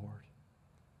of the Lord.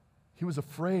 He was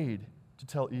afraid to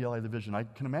tell Eli the vision. I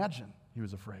can imagine he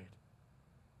was afraid.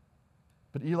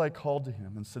 But Eli called to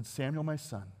him and said, "Samuel, my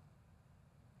son."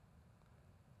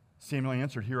 Samuel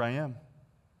answered, "Here I am."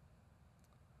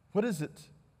 What was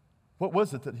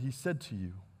it that he said to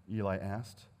you?" Eli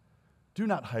asked. "Do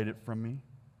not hide it from me.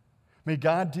 May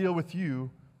God deal with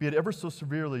you, be it ever so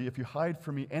severely, if you hide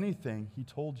from me anything he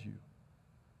told you."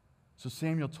 So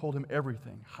Samuel told him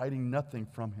everything, hiding nothing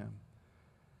from him.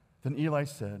 Then Eli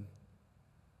said,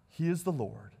 "He is the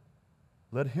Lord.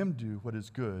 Let him do what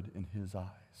is good in his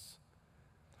eyes."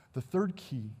 The third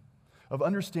key of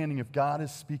understanding if God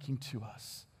is speaking to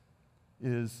us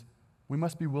is we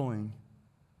must be willing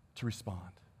to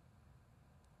respond.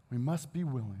 We must be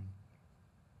willing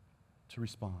to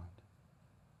respond.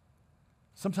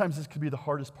 Sometimes this could be the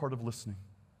hardest part of listening.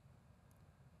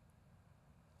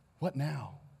 What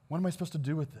now? What am I supposed to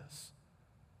do with this?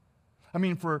 I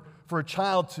mean, for a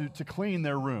child to clean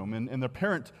their room, and the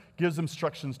parent gives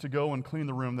instructions to go and clean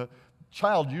the room, the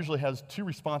child usually has two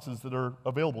responses that are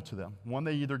available to them. One,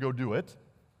 they either go do it,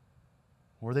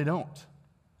 or they don't.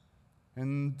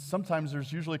 And sometimes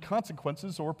there's usually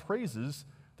consequences or praises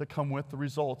that come with the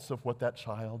results of what that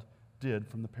child did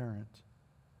from the parent.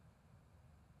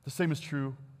 The same is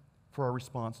true for our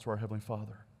response to our Heavenly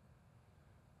Father.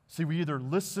 See, we either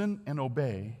listen and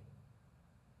obey,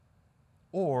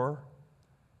 or,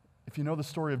 if you know the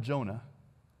story of Jonah,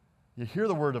 you hear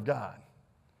the word of God,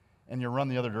 and you run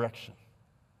the other direction,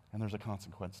 and there's a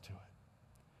consequence to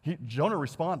it. Jonah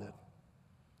responded.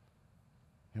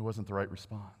 It wasn't the right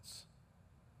response.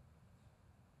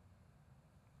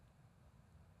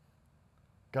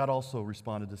 God also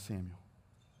responded to Samuel.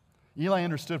 Eli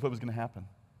understood what was going to happen.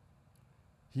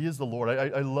 He is the Lord.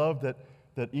 I love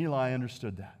that Eli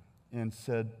understood that and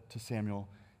said to Samuel,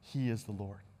 "He is the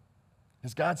Lord."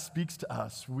 As God speaks to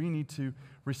us, we need to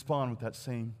respond with that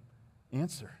same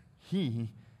answer.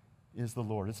 He is the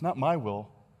Lord. It's not my will,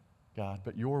 God,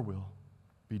 but your will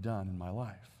be done in my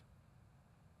life.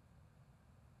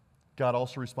 God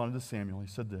also responded to Samuel. He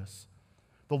said this,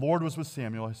 "The Lord was with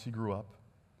Samuel as he grew up,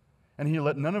 and he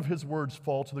let none of his words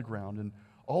fall to the ground. And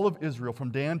all of Israel,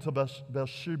 from Dan to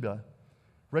Beersheba,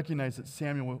 recognized that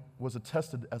Samuel was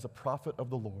attested as a prophet of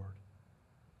the Lord.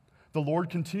 The Lord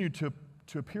continued to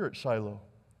appear at Shiloh,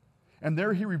 and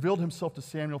there he revealed himself to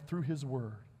Samuel through his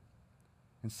word.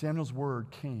 And Samuel's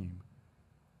word came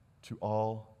to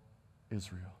all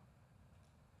Israel."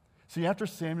 See, after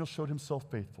Samuel showed himself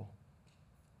faithful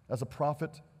as a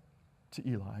prophet to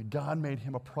Eli, God made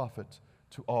him a prophet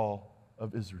to all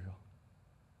of Israel.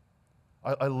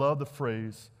 I love the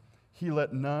phrase, "He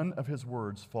let none of his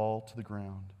words fall to the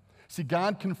ground." See,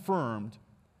 God confirmed,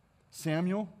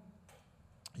 Samuel,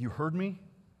 you heard me,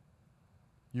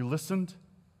 you listened,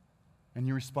 and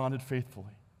you responded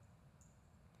faithfully.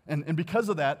 And because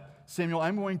of that, Samuel,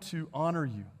 I'm going to honor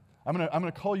you. I'm going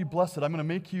to call you blessed. I'm going to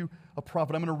make you a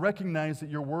prophet. I'm going to recognize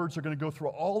that your words are going to go through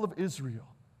all of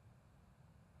Israel.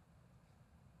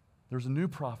 There's a new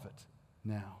prophet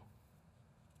now,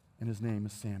 and his name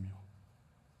is Samuel.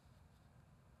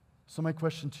 So my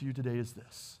question to you today is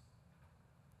this: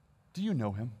 do you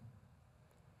know him?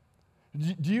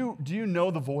 Do you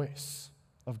know the voice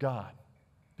of God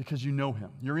because you know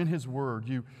him? You're in his word.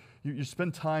 You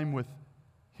spend time with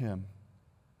him.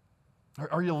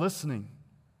 Are you listening?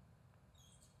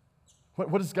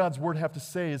 What does God's word have to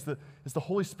say? Is the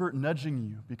Holy Spirit nudging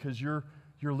you because you're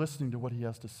listening to what he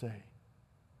has to say?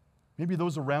 Maybe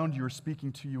those around you are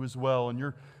speaking to you as well, and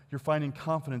you're finding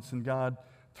confidence in God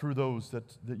through those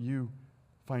that you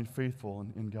find faithful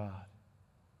in God.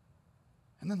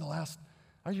 And then the last,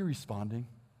 are you responding?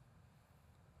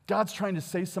 God's trying to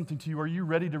say something to you. Are you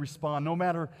ready to respond, no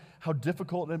matter how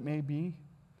difficult it may be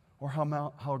or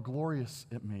how glorious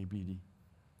it may be?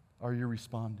 Are you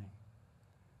responding?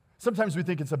 Sometimes we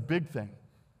think it's a big thing,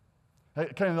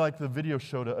 kind of like the video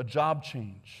showed, a job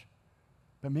change.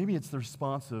 But maybe it's the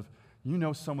response of, you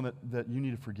know someone that you need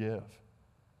to forgive.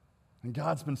 And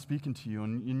God's been speaking to you,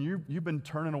 and you've been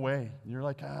turning away. You're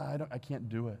like, I can't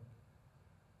do it.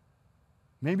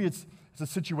 Maybe it's a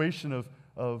situation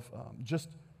of just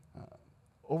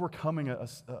overcoming a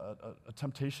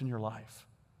temptation in your life.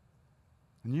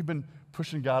 And you've been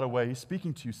pushing God away. He's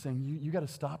speaking to you, saying, you got to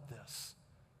stop this.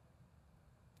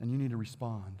 And you need to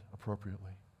respond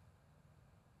appropriately.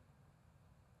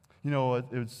 You know,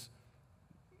 it's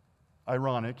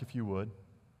ironic, if you would,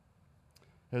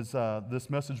 as this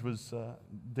message was,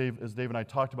 as Dave and I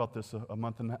talked about this a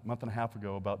month and a half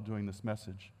ago about doing this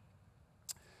message.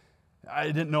 I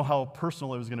didn't know how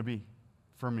personal it was going to be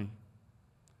for me,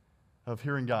 of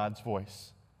hearing God's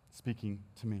voice speaking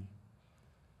to me.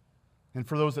 And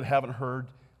for those that haven't heard,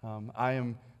 I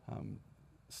am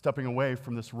stepping away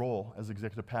from this role as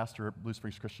executive pastor at Blue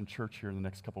Springs Christian Church here in the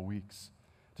next couple weeks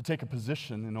to take a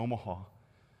position in Omaha.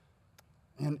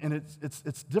 And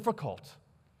it's difficult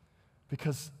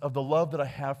because of the love that I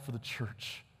have for the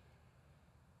church.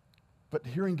 But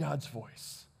hearing God's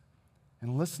voice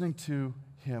and listening to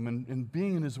him and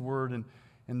being in his word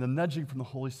and the nudging from the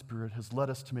Holy Spirit has led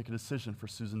us to make a decision for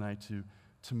Susan and I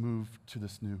to move to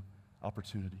this new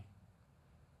opportunity.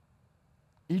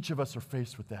 Each of us are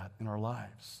faced with that in our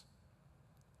lives.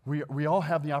 We all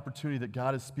have the opportunity that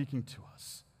God is speaking to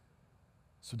us.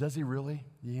 So does he really?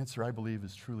 The answer, I believe,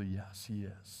 is truly yes, he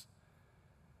is.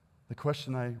 The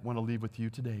question I want to leave with you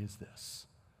today is this.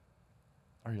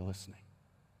 Are you listening?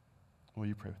 Will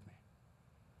you pray with me?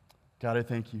 God, I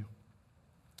thank you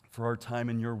for our time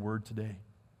in your word today.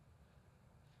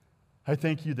 I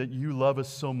thank you that you love us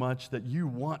so much that you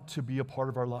want to be a part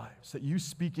of our lives, that you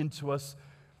speak into us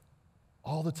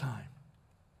all the time.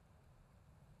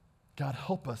 God,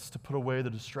 help us to put away the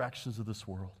distractions of this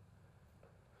world.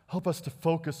 Help us to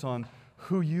focus on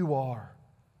who you are,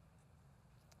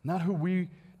 not who we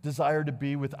desire to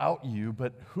be without you,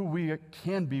 but who we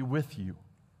can be with you.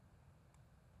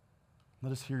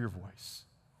 Let us hear your voice.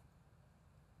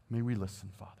 May we listen,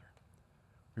 Father.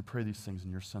 We pray these things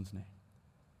in your Son's name.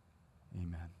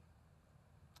 Amen.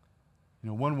 You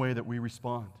know, one way that we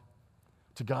respond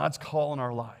to God's call in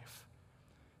our life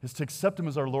is to accept him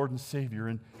as our Lord and Savior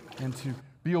and to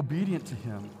be obedient to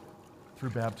him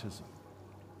through baptism.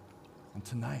 And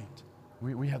tonight,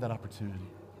 we have that opportunity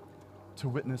to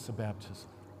witness a baptism.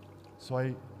 So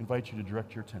I invite you to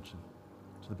direct your attention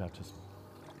to the baptism.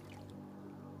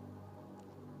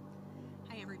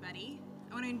 Hi, everybody.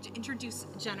 I want to introduce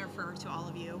Jennifer to all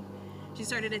of you. She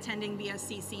started attending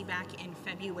BSCC back in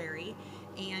February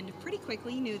and pretty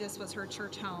quickly knew this was her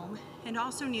church home and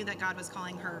also knew that God was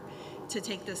calling her to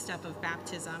take this step of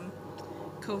baptism.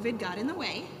 COVID got in the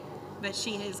way, but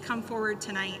she has come forward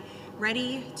tonight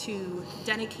ready to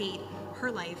dedicate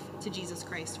her life to Jesus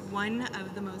Christ. One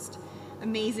of the most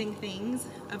amazing things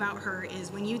about her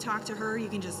is when you talk to her, you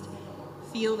can just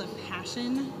feel the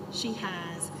passion she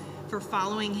has for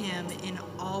following him in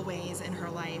all ways in her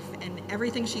life and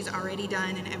everything she's already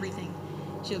done and everything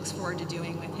she looks forward to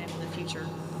doing with him in the future.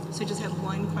 So I just have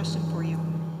one question for you.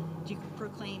 Do you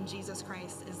proclaim Jesus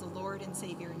Christ as the Lord and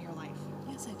Savior in your life?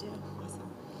 Yes, I do. Awesome.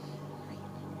 All right,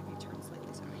 maybe turn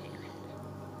slightly so here.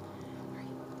 All right.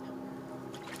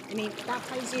 I mean,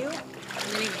 baptize you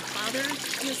in the name of the Father,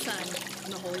 and the Son,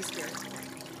 and the Holy Spirit.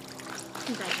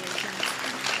 Congratulations.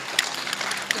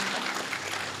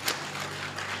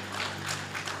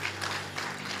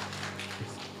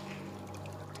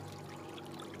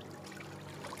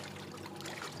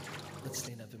 Let's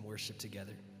stand up and worship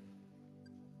together.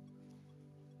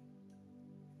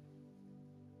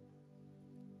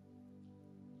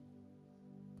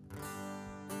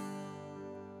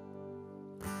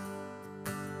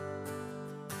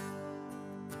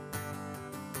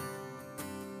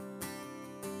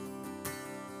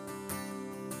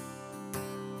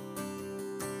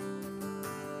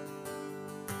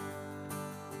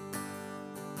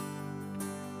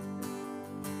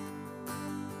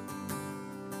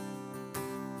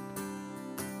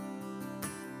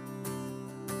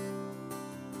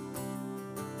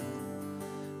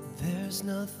 There's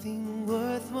nothing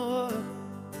worth more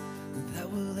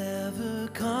that will ever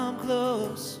come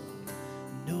close.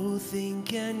 Nothing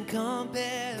can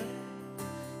compare.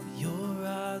 You're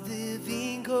our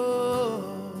living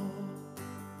hope.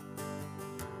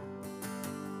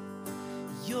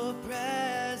 Your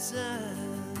presence,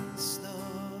 Lord.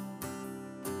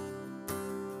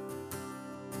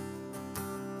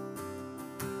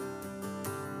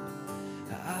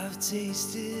 I've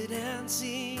tasted and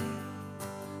seen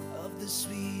of the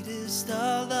sweetest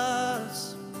of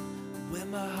loves, where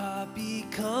my heart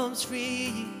becomes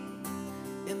free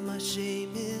and my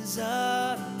shame is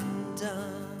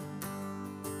undone.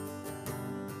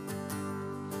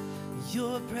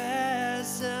 Your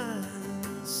presence,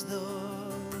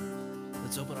 Lord.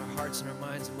 Let's open our hearts and our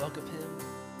minds and welcome him.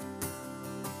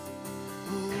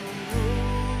 Oh,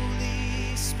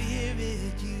 Holy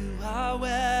Spirit, you are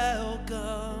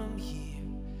welcome here.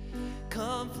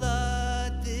 Come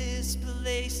flood this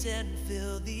place and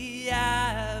fill the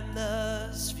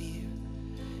atmosphere.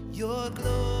 Your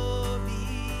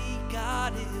glory,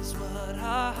 God, is what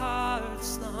our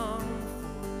hearts long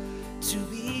for. To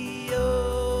be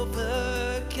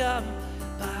overcome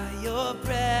by your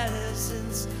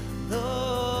presence,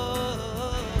 Lord.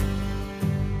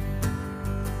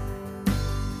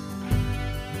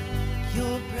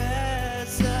 Your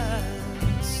presence,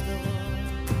 Lord.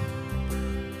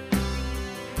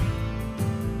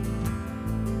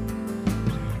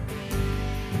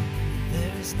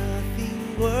 There's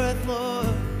nothing worth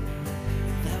more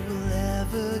that will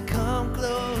ever come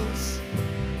close.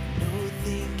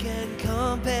 Nothing can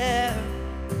compare.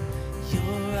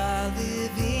 You're our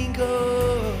living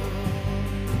hope.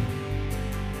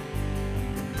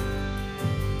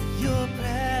 Your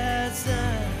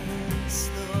presence,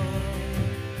 Lord.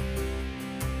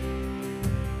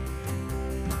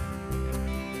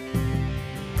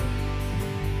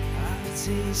 I've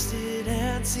tasted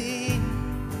and seen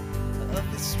of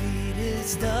the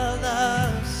sweetest of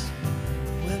loves,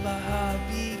 where my heart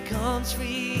becomes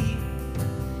free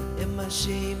and my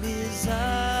shame is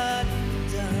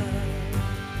undone.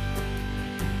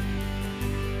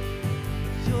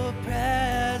 Your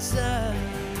presence,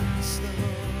 Lord.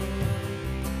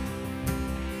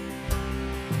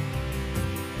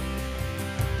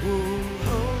 Oh,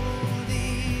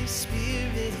 Holy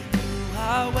Spirit, you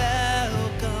are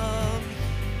welcome.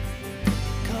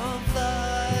 Come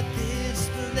flood this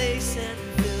place and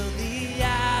fill the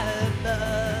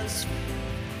atmosphere.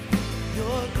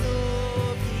 Your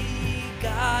glory,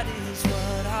 God, is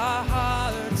what our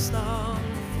hearts long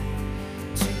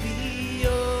for. To be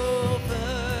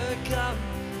overcome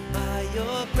by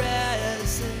your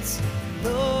presence,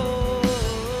 Lord.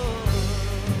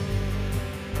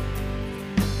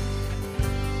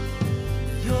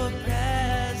 Your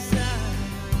presence,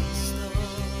 Lord.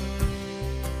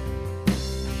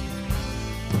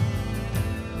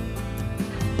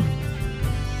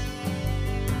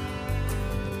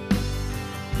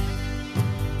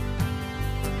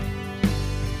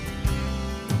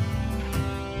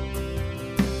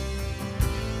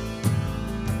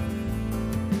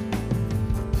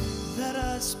 Let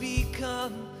us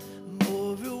become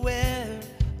more aware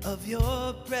of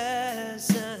your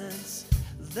presence.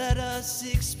 Let us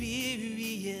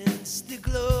experience the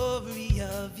glory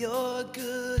of your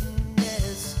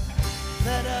goodness.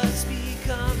 Let us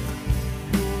become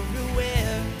more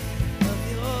aware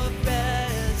of your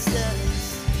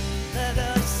presence. Let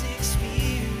us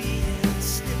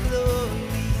experience the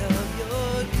glory of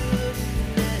your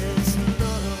goodness,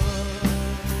 Lord.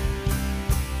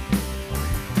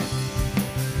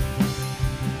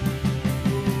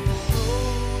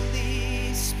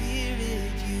 Holy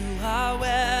Spirit, you are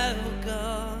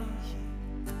welcome.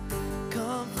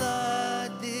 Come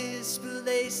flood this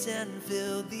place and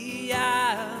fill the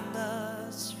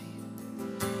atmosphere.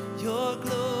 Your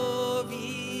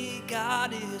glory,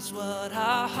 God, is what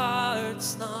our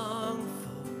hearts long for.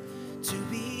 To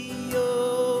be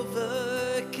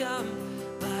overcome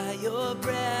by your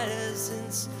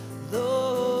presence,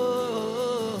 Lord.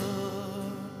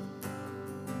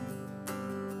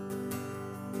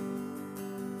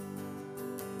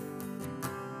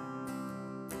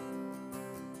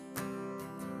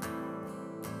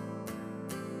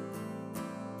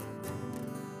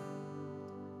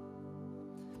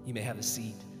 You may have a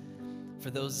seat. For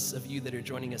those of you that are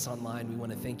joining us online, we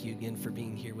want to thank you again for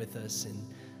being here with us. And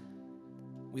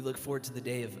we look forward to the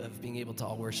day of being able to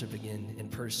all worship again in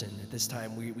person. At this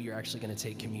time, we are actually going to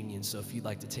take communion. So if you'd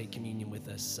like to take communion with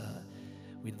us,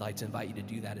 we'd like to invite you to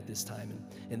do that at this time.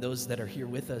 And those that are here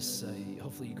with us,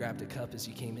 hopefully you grabbed a cup as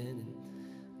you came in.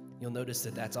 And You'll notice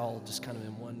that that's all just kind of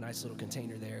in one nice little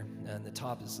container there. And the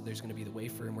top is, there's going to be the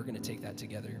wafer, and we're going to take that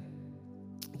together.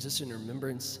 Just in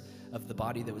remembrance of the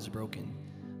body that was broken,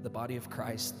 the body of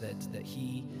Christ that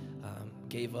he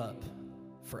gave up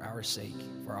for our sake,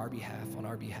 for our behalf, on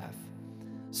our behalf.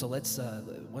 So let's,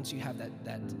 once you have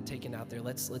that taken out there,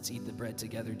 let's eat the bread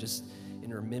together just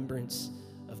in remembrance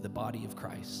of the body of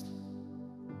Christ.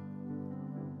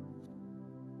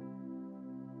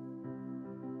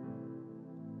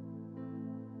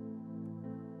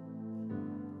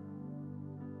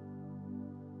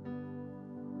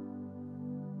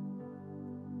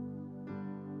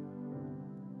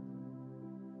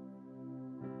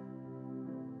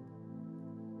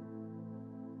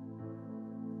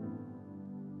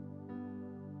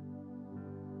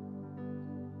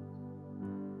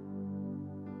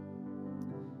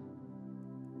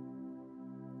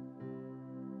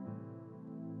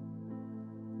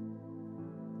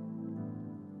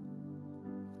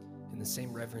 In the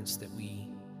same reverence that we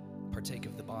partake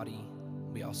of the body,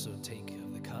 we also take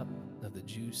of the cup, of the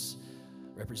juice,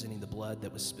 representing the blood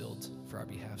that was spilled for our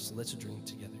behalf. So let's drink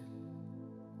together.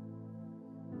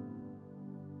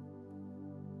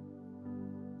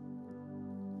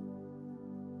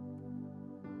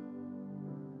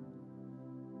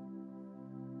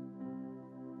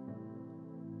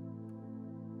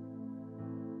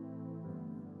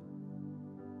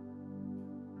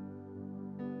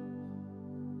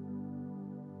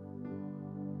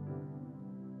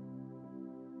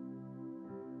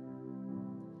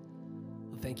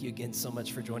 Thank you again so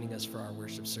much for joining us for our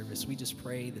worship service. We just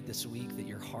pray that this week that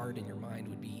your heart and your mind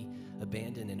would be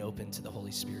abandoned and open to the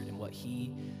Holy Spirit and what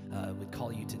he would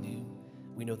call you to do.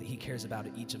 We know that he cares about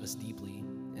each of us deeply,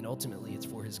 and ultimately it's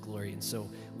for his glory. And so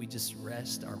we just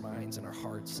rest our minds and our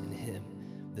hearts in him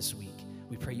this week.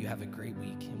 We pray you have a great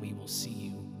week, and we will see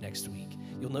you next week.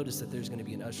 You'll notice that there's going to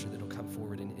be an usher that'll come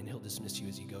forward, and he'll dismiss you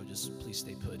as you go. Just please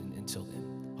stay put until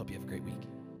then. Hope you have a great week.